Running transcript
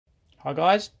Hi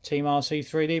guys, Team RC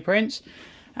 3D Prints,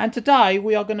 and today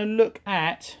we are going to look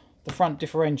at the front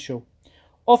differential.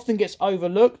 Often gets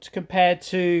overlooked compared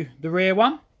to the rear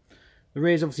one. The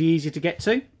rear is obviously easier to get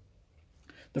to.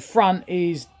 The front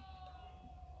is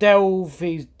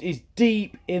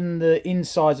deep in the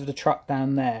insides of the truck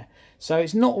down there, so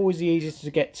it's not always the easiest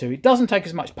to get to. It doesn't take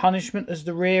as much punishment as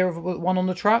the rear of one on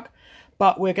the truck,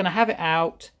 but we're going to have it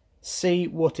out, see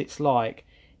what it's like.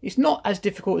 It's not as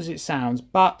difficult as it sounds,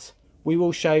 but we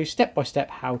will show you step by step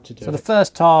how to do it. So the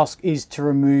first task is to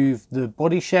remove the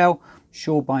body shell. I'm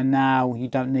sure by now you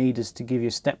don't need us to give you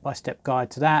a step-by-step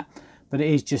guide to that, but it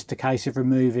is just a case of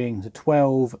removing the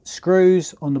 12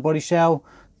 screws on the body shell,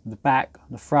 the back,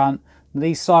 the front.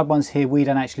 These side ones here we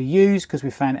don't actually use because we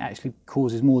found it actually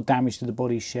causes more damage to the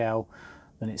body shell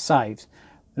than it saves.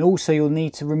 And also you'll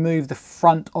need to remove the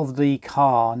front of the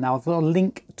car. Now I've got a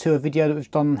link to a video that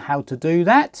we've done on how to do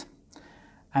that.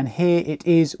 And here it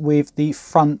is with the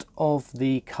front of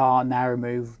the car now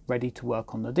removed, ready to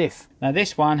work on the diff. Now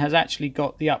this one has actually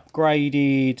got the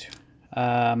upgraded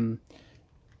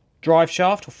drive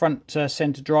shaft, or front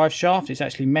center drive shaft. It's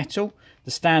actually metal.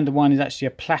 The standard one is actually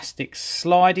a plastic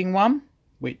sliding one,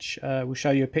 which we'll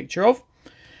show you a picture of.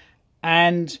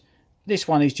 And this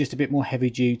one is just a bit more heavy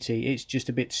duty. It's just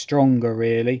a bit stronger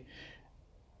really.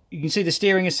 You can see the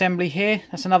steering assembly here.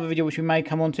 That's another video which we may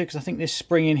come on to, because I think this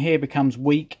spring in here becomes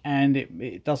weak and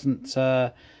it doesn't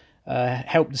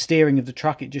help the steering of the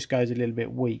truck. It just goes a little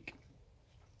bit weak.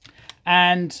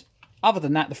 And other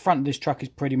than that, the front of this truck is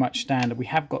pretty much standard. We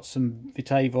have got some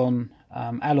Vitavon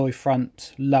alloy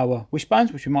front lower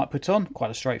wishbones, which we might put on.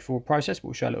 Quite a straightforward process, but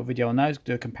we'll show a little video on those,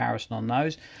 do a comparison on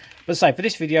those. But say for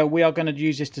this video, we are going to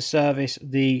use this to service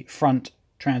the front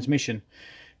transmission.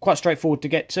 Quite straightforward to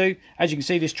get to. As you can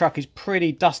see, this truck is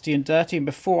pretty dusty and dirty, and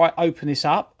before I open this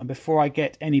up and before I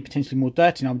get any potentially more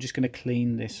dirt in, I'm just going to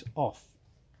clean this off.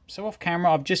 So off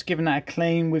camera, I've just given that a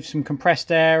clean with some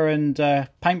compressed air and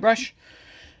paintbrush.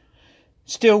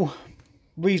 Still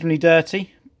reasonably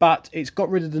dirty, but it's got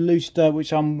rid of the loose dirt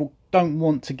which I don't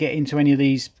want to get into any of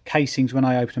these casings when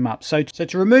I open them up. So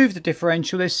to remove the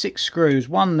differential, there's 6 screws,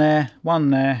 one there,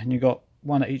 and you've got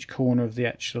one at each corner of the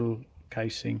actual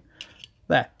casing.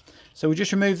 There. So we'll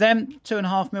just remove them,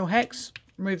 2.5mm hex,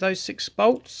 remove those 6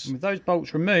 bolts. And with those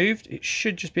bolts removed, it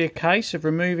should just be a case of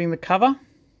removing the cover,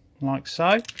 like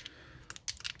so.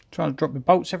 Trying to drop the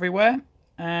bolts everywhere,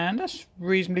 and that's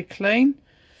reasonably clean.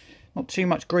 Not too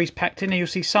much grease packed in here. You'll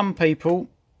see some people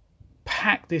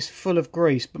pack this full of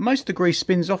grease, but most of the grease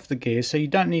spins off the gears, so you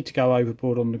don't need to go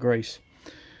overboard on the grease.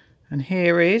 And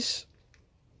here is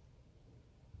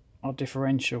our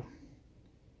differential.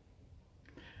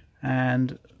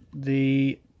 And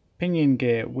the pinion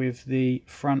gear with the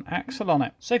front axle on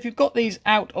it. So if you've got these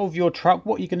out of your truck,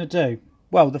 what are you going to do?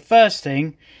 Well, the first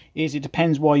thing is, it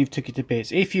depends why you've took it to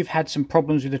bits. If you've had some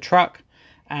problems with the truck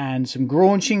and some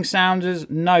graunching sounders,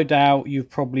 no doubt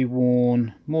you've probably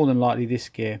worn more than likely this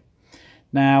gear.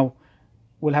 Now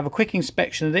we'll have a quick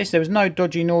inspection of this. There was no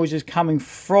dodgy noises coming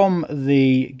from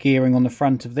the gearing on the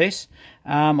front of this.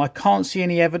 I can't see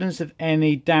any evidence of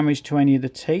any damage to any of the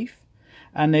teeth.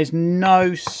 And there's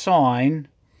no sign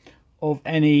of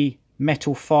any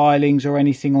metal filings or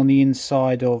anything on the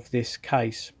inside of this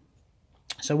case.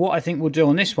 So what I think we'll do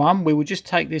on this one, we will just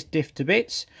take this diff to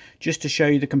bits, just to show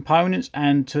you the components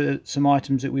and to some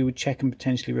items that we would check and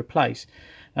potentially replace.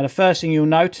 Now the first thing you'll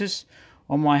notice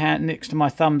on my hand next to my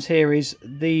thumbs here is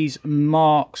these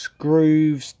marks,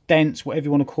 grooves, dents, whatever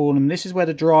you want to call them. This is where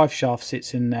the drive shaft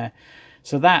sits in there.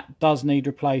 So that does need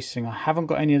replacing. I haven't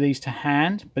got any of these to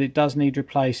hand, but it does need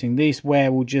replacing. This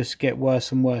wear will just get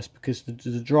worse and worse because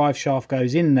the drive shaft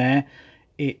goes in there,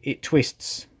 it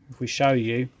twists. If we show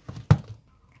you,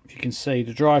 if you can see,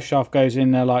 the drive shaft goes in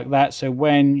there like that. So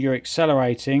when you're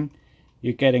accelerating,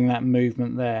 you're getting that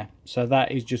movement there. So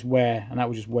that is just wear, and that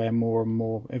will just wear more and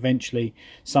more. Eventually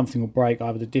something will break,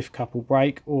 either the diff cup will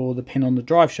break or the pin on the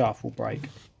drive shaft will break.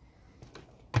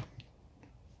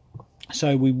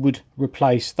 So we would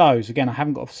replace those. Again, I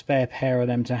haven't got a spare pair of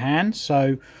them to hand,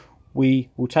 so we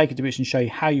will take it to bits and show you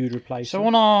how you would replace them. So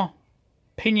on our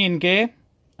pinion gear,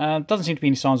 doesn't seem to be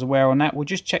any signs of wear on that. We'll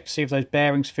just check to see if those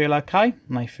bearings feel okay,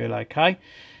 and they feel okay.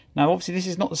 Now obviously this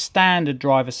is not the standard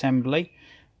drive assembly,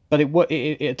 but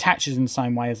it attaches in the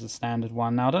same way as the standard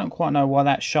one. Now I don't quite know why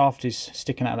that shaft is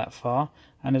sticking out that far,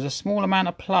 and there's a small amount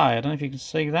of play. I don't know if you can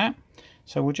see that.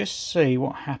 So we'll just see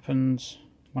what happens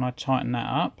when I tighten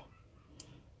that up.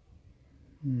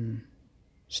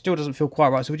 Still doesn't feel quite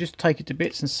right, so we'll just take it to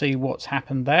bits and see what's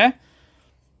happened there.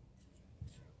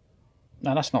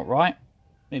 No, that's not right.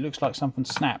 It looks like something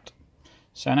snapped.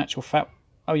 So in actual fact,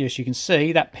 oh yes, you can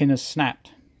see that pin has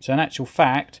snapped. So in actual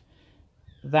fact,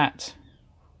 that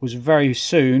was very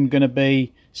soon going to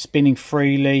be spinning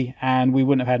freely and we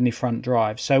wouldn't have had any front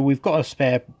drive. So we've got to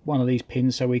spare one of these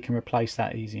pins so we can replace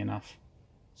that easy enough.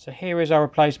 So here is our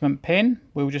replacement pin.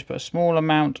 We'll just put a small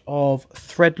amount of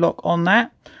thread lock on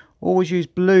that. Always use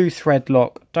blue thread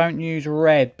lock, don't use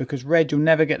red, because red you'll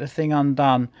never get the thing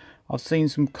undone. I've seen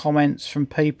some comments from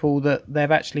people that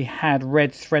they've actually had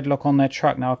red thread lock on their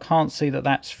truck. Now I can't see that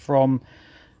that's from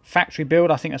factory build.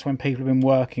 I think that's when people have been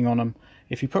working on them.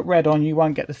 If you put red on, you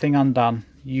won't get the thing undone.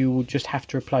 You will just have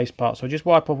to replace parts. So just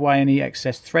wipe away any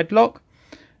excess thread lock,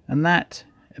 and that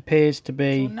appears to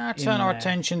be. So we'll now turn our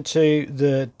attention to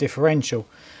the differential.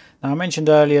 Now I mentioned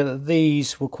earlier that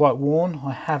these were quite worn.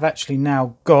 I have actually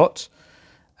now got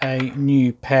a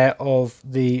new pair of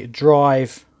the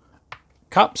drive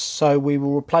cups, so we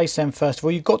will replace them first of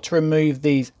all. You've got to remove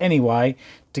these anyway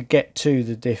to get to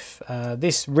the diff.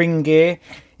 This ring gear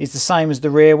is the same as the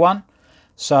rear one,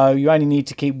 so you only need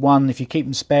to keep one. If you keep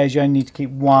them spares, you only need to keep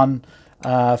one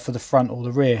for the front or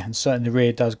the rear, and certainly the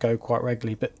rear does go quite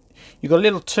regularly. But you've got a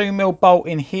little 2mm bolt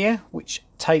in here which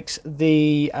takes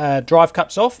the drive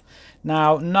cups off.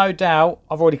 Now no doubt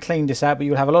I've already cleaned this out, but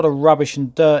you'll have a lot of rubbish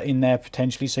and dirt in there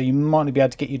potentially, so you might not be able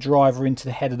to get your driver into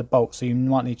the head of the bolt, so you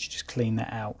might need to just clean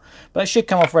that out. But it should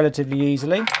come off relatively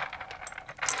easily.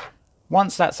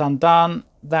 Once that's undone,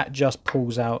 that just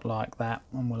pulls out like that,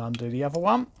 and we'll undo the other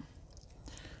one,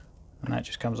 and that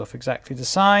just comes off exactly the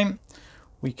same.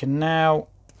 We can now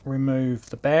remove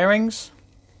the bearings.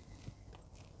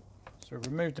 So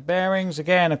remove the bearings.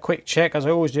 Again, a quick check, as I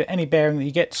always do. Any bearing that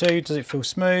you get to, does it feel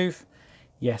smooth?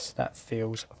 Yes, that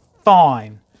feels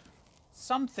fine.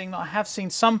 Something that I have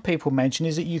seen some people mention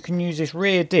is that you can use this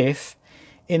rear diff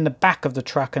in the back of the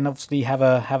truck and obviously have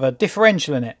a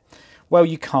differential in it. Well,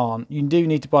 you can't. You do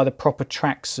need to buy the proper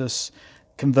Traxxas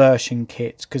conversion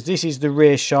kit, because this is the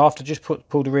rear shaft. I just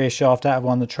pulled the rear shaft out of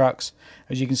one of the trucks.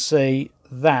 As you can see,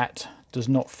 that does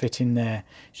not fit in there.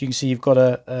 As you can see, you've got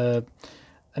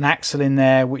an axle in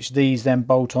there which these then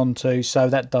bolt onto, so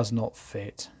that does not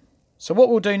fit. So what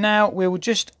we'll do now, we will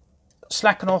just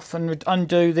slacken off and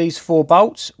undo these 4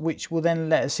 bolts, which will then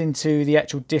let us into the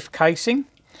actual diff casing.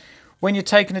 When you're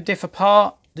taking a diff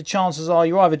apart, the chances are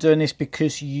you're either doing this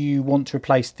because you want to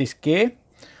replace this gear,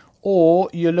 or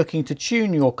you're looking to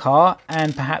tune your car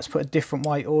and perhaps put a different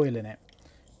weight oil in it.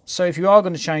 So if you are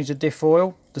going to change the diff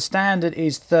oil, the standard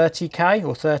is 30k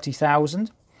or 30,000.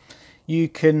 You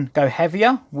can go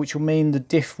heavier, which will mean the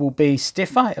diff will be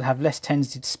stiffer. It'll have less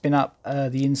tendency to spin up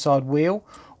the inside wheel.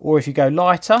 Or if you go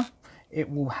lighter, it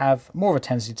will have more of a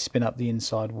tendency to spin up the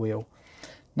inside wheel.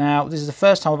 Now, this is the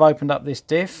first time I've opened up this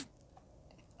diff,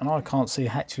 and I can't see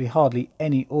actually hardly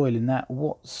any oil in that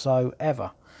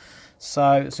whatsoever.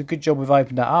 So it's a good job we've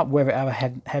opened that up. Whether it ever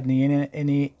had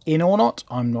any in or not,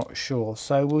 I'm not sure.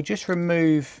 So we'll just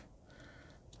remove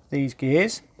these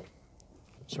gears.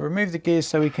 So remove the gears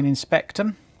so we can inspect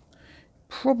them.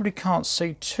 Probably can't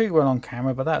see too well on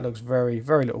camera, but that looks very,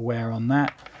 very little wear on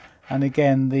that. And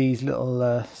again, these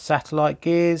little satellite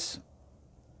gears,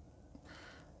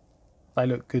 they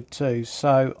look good too.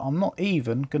 So I'm not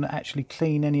even going to actually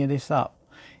clean any of this up.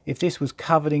 If this was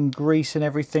covered in grease and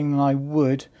everything, then I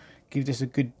would give this a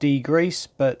good degrease,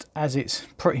 but as it's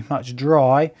pretty much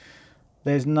dry,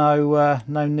 there's no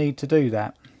need to do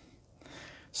that.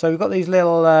 So we've got these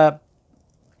little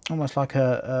almost like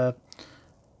a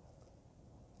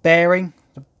bearing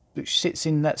which sits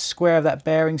in that square of that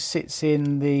bearing, sits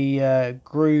in the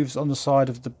grooves on the side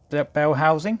of the bell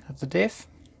housing of the diff,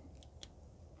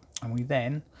 and we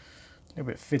then, a little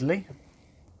bit fiddly,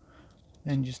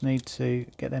 then just need to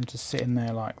get them to sit in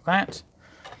there like that.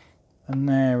 And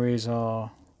there is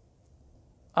our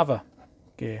other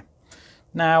gear.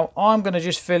 Now I'm going to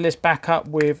just fill this back up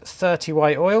with 30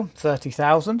 weight oil,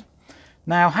 30,000.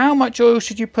 Now how much oil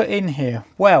should you put in here?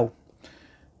 Well,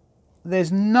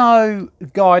 there's no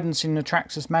guidance in the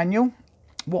Traxxas manual.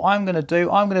 What I'm going to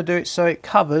do it so it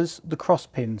covers the cross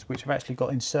pins, which I've actually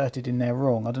got inserted in there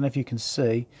wrong. I don't know if you can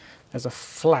see, there's a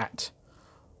flat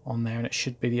on there and it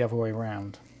should be the other way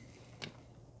around.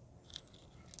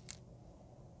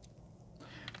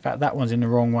 In fact, that one's in the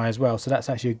wrong way as well, so that's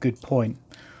actually a good point.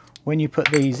 When you put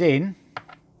these in,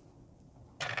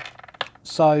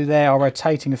 so they are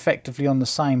rotating effectively on the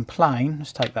same plane,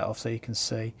 let's take that off so you can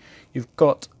see, you've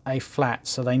got a flat,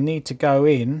 so they need to go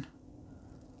in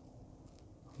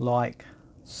like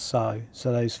so.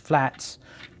 So those flats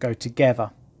go together,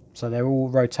 so they're all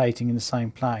rotating in the same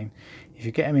plane. If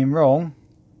you get them in wrong,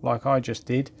 like I just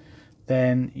did,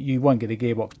 then you won't get the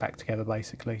gearbox back together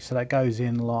basically. So that goes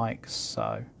in like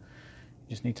so. You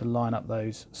just need to line up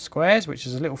those squares, which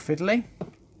is a little fiddly.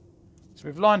 So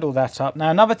we've lined all that up.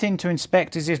 Now another thing to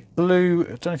inspect is this blue, I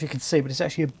don't know if you can see, but it's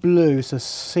actually a blue, it's a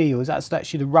seal. That's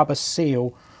actually the rubber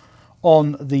seal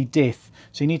on the diff.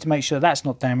 So you need to make sure that's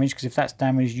not damaged, because if that's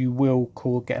damaged you will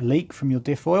get a leak from your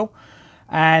diff oil.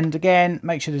 And again,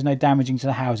 make sure there's no damaging to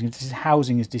the housing. If this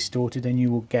housing is distorted, then you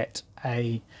will get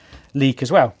a leak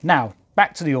as well. Now,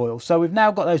 back to the oil. So we've now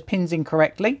got those pins in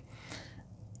correctly.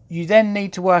 You then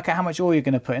need to work out how much oil you're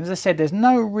going to put in. As I said, there's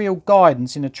no real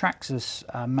guidance in the Traxxas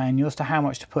manual as to how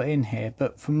much to put in here.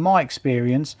 But from my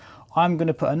experience, I'm going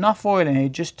to put enough oil in here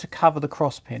just to cover the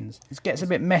cross pins. It gets a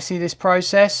bit messy, this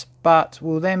process, but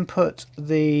we'll then put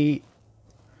the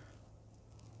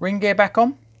ring gear back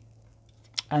on.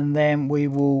 And then we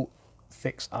will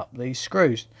fix up these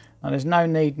screws. Now there's no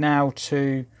need now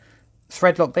to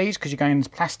thread lock these because you're going into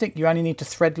plastic. You only need to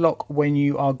thread lock when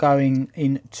you are going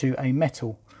into a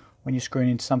metal, when you're screwing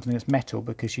into something that's metal,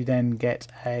 because you then get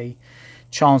a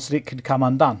chance that it could come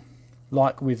undone.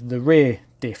 Like with the rear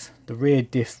diff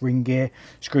ring gear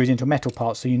screws into a metal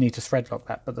part, so you need to thread lock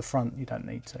that, but the front you don't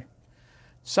need to.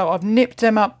 So I've nipped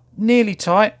them up nearly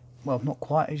tight. Well, not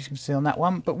quite, as you can see on that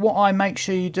one. But what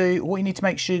you need to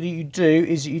make sure that you do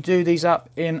is that you do these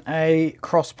up in a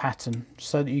cross pattern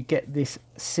so that you get this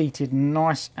seated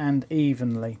nice and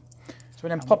evenly. So we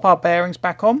then pop our bearings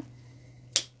back on.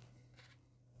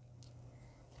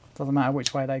 Doesn't matter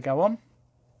which way they go on.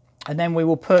 And then we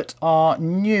will put our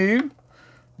new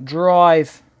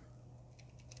drive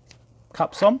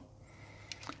cups on.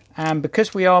 And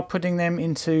because we are putting them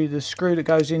into the screw that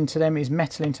goes into them is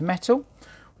metal into metal,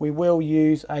 we will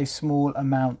use a small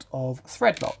amount of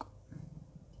thread lock.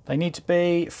 They need to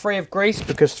be free of grease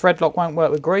because thread lock won't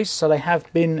work with grease, so they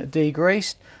have been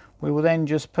degreased. We will then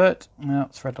just put, well,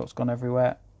 thread lock's gone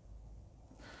everywhere.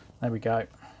 There we go.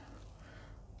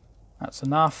 That's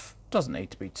enough. Doesn't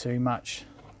need to be too much.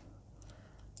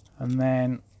 And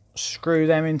then screw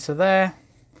them into there.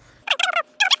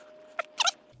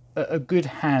 A good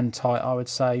hand tight, I would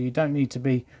say. You don't need to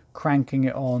be cranking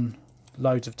it on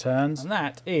loads of turns. And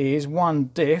that is one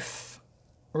diff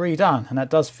redone, and that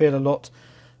does feel a lot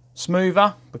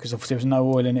smoother because obviously there was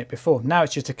no oil in it before. Now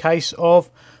it's just a case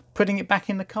of putting it back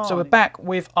in the car. So we're back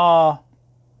with our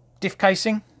diff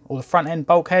casing, or the front end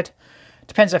bulkhead.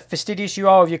 Depends how fastidious you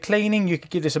are with your cleaning. You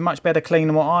could give this a much better clean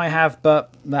than what I have,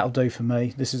 but that'll do for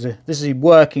me. This is a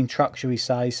working truck, shall we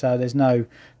say, so there's no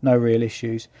real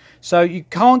issues. So you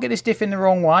can't get this diff in the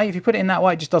wrong way. If you put it in that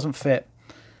way, it just doesn't fit.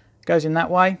 It goes in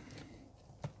that way,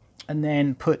 and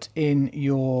then put in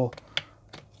your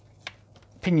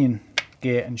pinion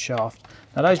gear and shaft.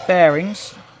 Now those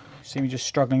bearings, see me just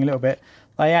struggling a little bit,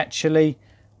 they actually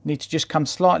need to just come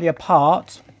slightly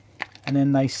apart, and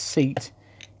then they seat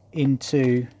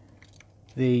into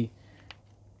the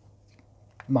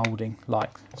moulding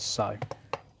like so.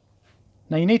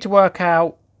 Now you need to work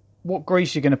out what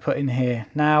grease you're going to put in here.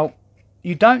 Now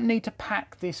you don't need to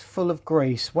pack this full of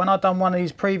grease. When I've done one of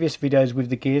these previous videos with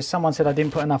the gears, someone said I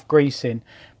didn't put enough grease in.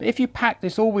 But if you pack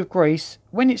this all with grease,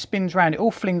 when it spins round, it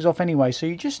all flings off anyway. So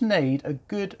you just need a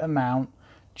good amount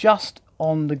just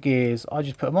on the gears. I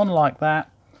just put them on like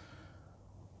that.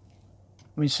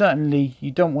 I mean, certainly you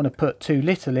don't want to put too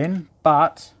little in,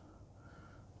 but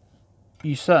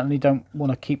you certainly don't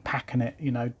want to keep packing it.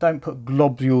 You know, don't put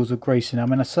globules of grease in. I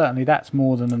mean, certainly that's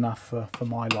more than enough for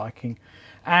my liking.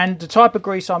 And the type of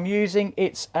grease I'm using,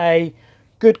 it's a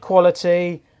good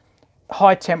quality,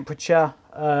 high temperature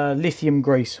lithium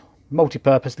grease,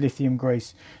 multi-purpose lithium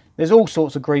grease. There's all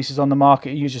sorts of greases on the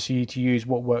market. You just need to use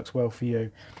what works well for you.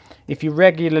 If you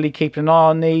regularly keep an eye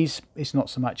on these, it's not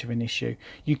so much of an issue.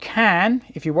 You can,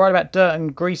 if you're worried about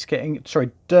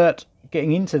dirt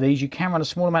getting into these, you can run a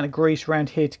small amount of grease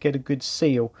around here to get a good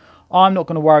seal. I'm not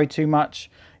going to worry too much.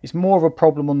 It's more of a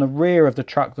problem on the rear of the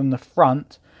truck than the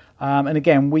front. And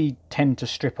again, we tend to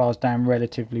strip ours down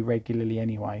relatively regularly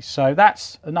anyway. So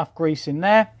that's enough grease in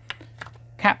there.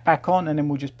 Cap back on, and then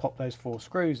we'll just pop those 4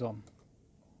 screws on.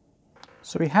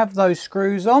 So we have those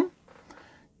screws on.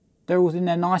 They're all in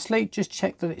there nicely. Just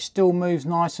check that it still moves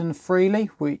nice and freely,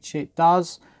 which it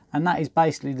does. And that is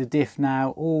basically the diff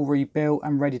now all rebuilt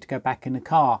and ready to go back in the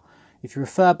car. If you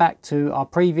refer back to our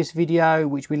previous video,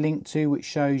 which we linked to, which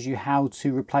shows you how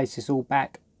to replace this all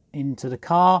back into the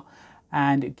car,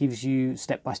 and it gives you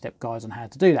step-by-step guides on how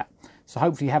to do that. So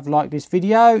hopefully you have liked this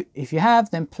video. If you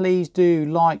have, then please do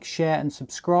like, share and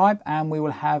subscribe, and we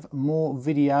will have more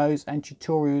videos and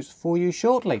tutorials for you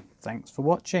shortly. Thanks for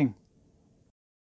watching.